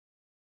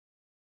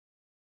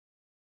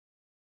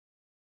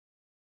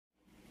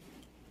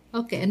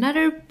Okay,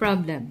 another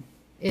problem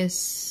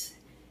is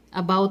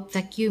about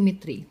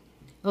tacheometry.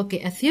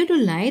 Okay, a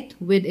theodolite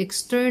with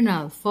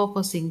external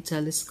focusing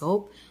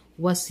telescope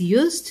was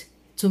used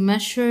to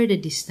measure the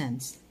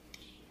distance.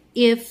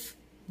 If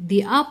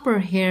the upper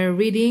hair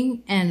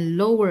reading and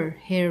lower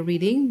hair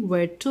reading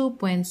were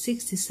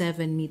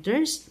 2.67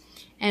 meters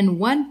and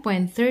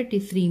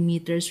 1.33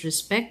 meters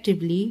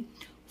respectively,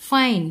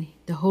 find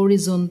the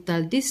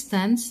horizontal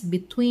distance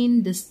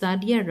between the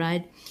Stadia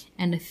rod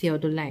and the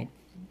theodolite.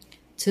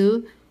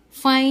 2.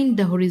 Find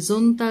the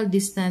horizontal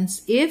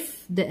distance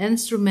if the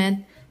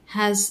instrument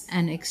has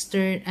an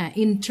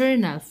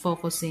internal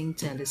focusing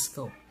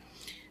telescope.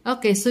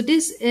 Okay, so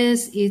this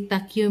is a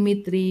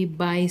tacheometry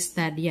by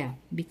Stadia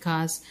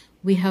because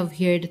we have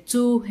here the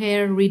two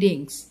hair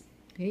readings,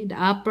 okay,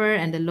 the upper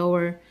and the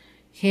lower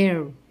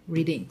hair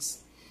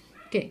readings.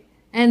 Okay,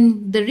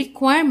 and the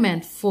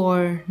requirement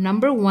for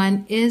number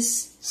 1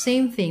 is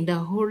same thing, the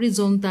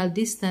horizontal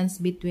distance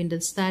between the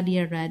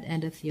Stadia rod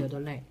and the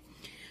theodolite.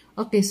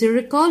 Okay, so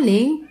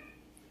recalling,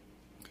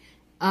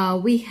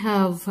 we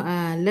have,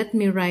 let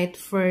me write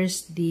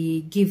first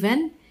the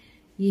given.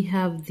 You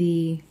have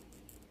the,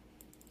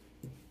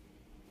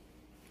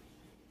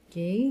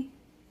 okay,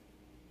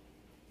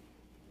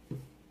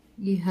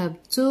 you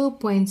have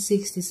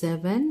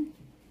 2.67.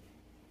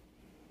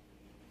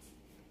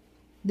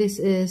 This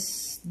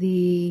is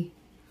the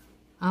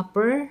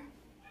upper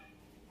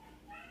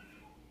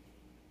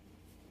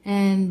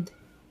and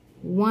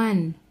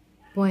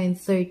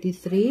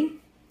 1.33.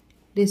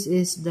 This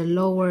is the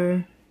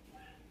lower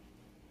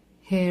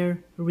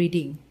hair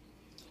reading.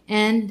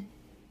 And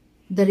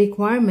the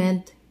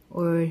requirement,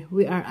 or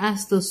we are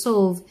asked to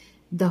solve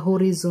the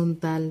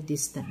horizontal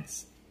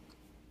distance.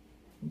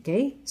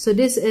 Okay, so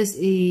this is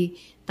a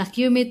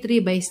tacheometry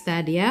by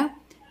Stadia.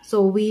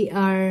 So we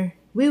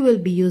will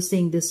be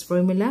using this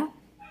formula,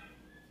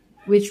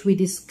 which we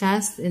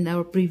discussed in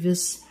our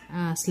previous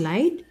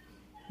slide.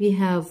 We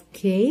have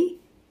K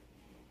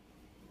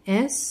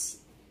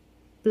S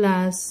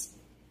plus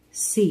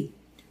C,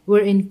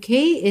 wherein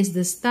K is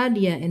the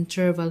Stadia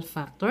interval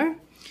factor,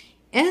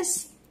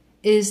 S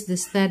is the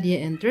Stadia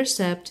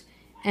intercept,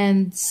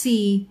 and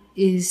C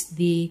is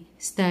the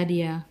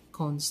Stadia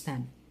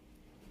constant.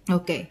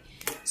 Okay,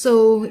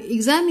 so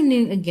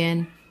examining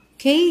again,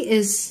 K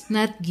is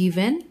not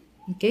given,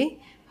 okay?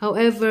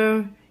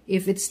 However,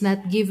 if it's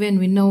not given,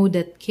 we know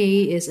that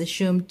K is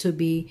assumed to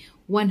be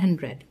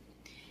 100.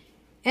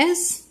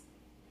 S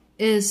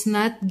is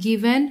not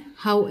given,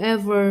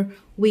 however,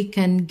 we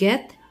can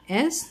get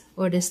S,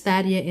 or the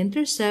Stadia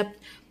intercept,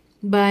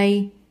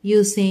 by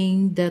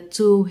using the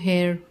two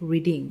hair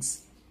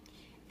readings.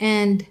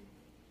 And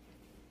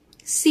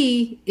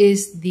C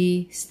is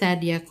the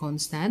Stadia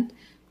constant,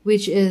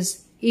 which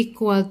is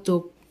equal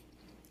to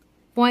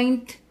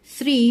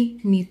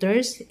 0.3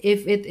 meters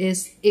if it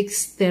is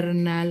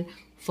external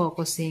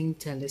focusing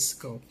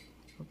telescope.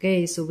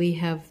 Okay, so we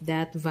have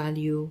that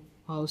value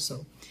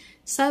also.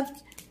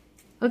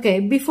 Okay,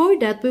 before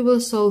that, we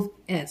will solve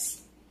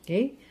S.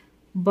 Okay,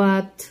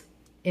 but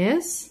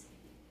S,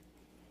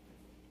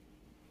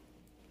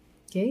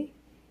 okay,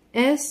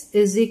 S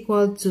is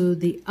equal to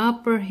the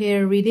upper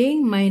hair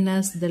reading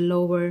minus the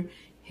lower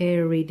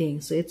hair reading.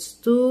 So it's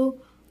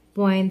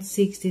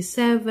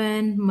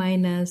 2.67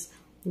 minus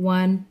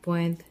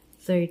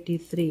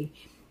 1.33.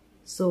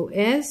 So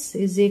S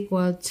is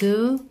equal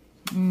to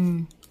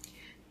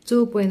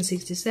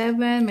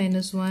 2.67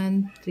 minus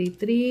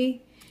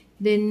 133.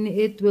 Then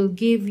it will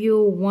give you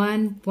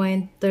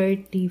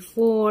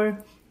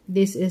 1.34.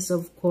 This is,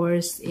 of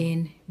course,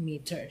 in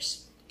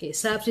meters. Okay,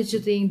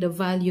 substituting the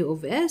value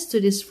of S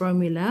to this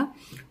formula,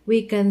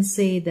 we can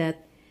say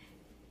that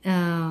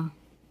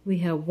we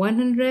have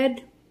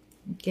 100,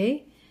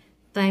 okay,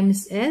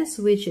 times S,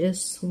 which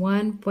is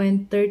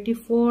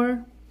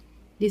 1.34.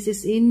 This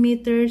is in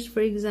meters,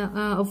 for example,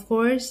 of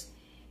course.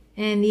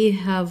 And you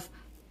have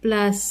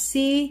plus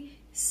C.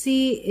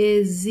 C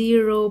is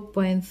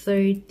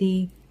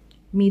 0.30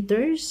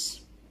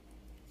 meters.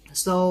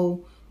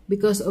 So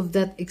because of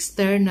that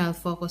external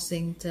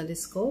focusing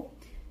telescope,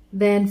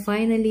 then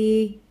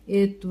finally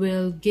it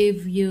will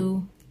give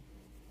you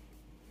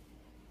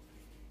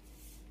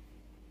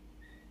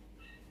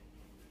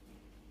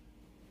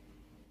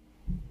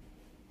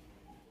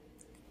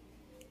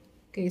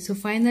so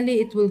finally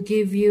it will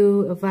give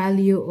you a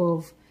value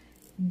of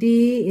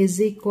D is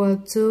equal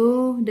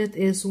to, that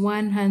is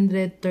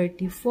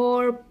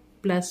 134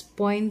 plus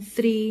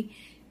 0.3,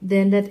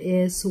 then that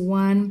is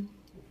 1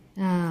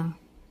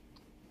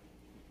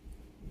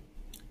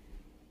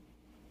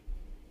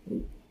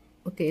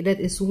 okay, that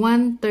is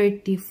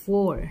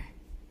 134.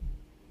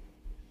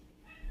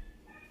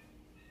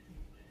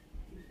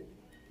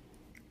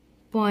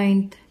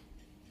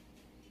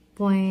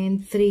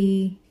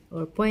 0.3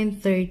 or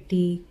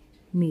 0.30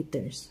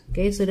 meters.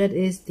 Okay, so that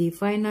is the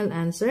final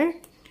answer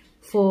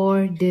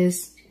for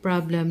this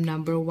problem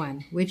number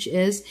 1, which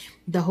is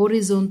the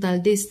horizontal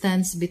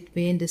distance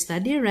between the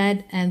Stadia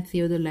rod and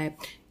theodolite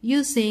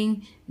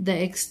using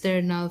the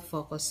external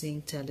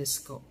focusing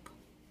telescope.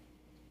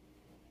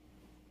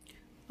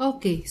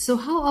 Okay, so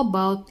how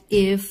about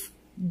if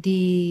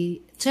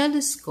the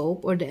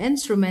telescope or the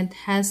instrument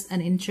has an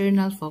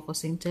internal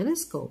focusing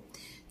telescope?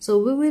 So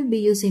we will be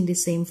using the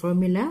same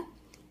formula.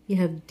 You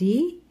have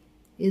D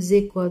is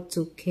equal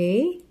to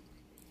K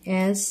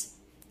S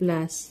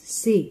plus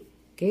C.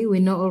 Okay,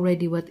 we know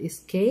already what is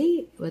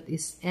K, what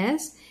is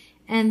S,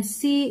 and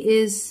C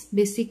is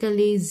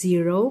basically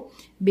 0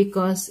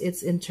 because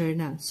it's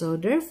internal. So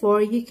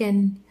therefore, you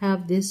can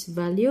have this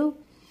value,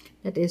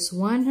 that is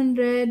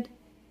 100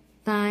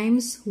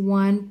 times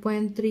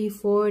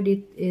 1.34,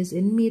 it is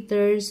in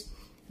meters,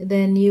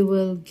 then you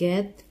will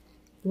get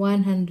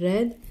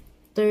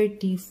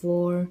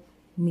 134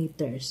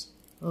 meters.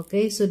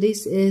 Okay, so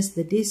this is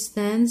the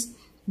distance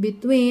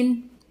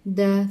between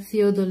the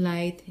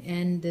theodolite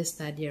and the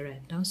Stadia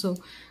red. Now, so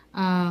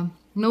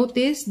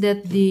notice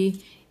that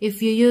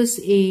if you use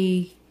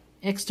a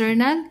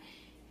external,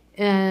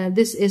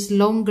 this is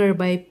longer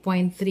by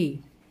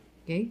 0.3.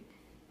 Okay,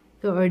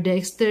 so, or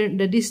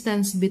the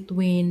distance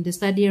between the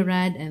Stadia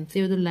rod and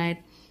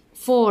theodolite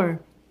for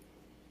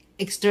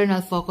external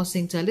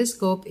focusing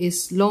telescope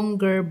is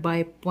longer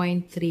by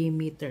 0.3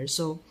 meters.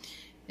 So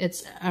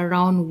it's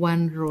around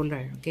 1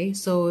 roller. Okay,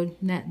 so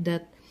not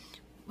that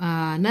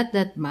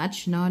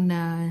much,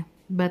 no,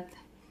 but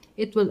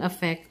it will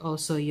affect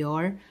also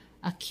your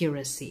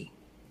accuracy.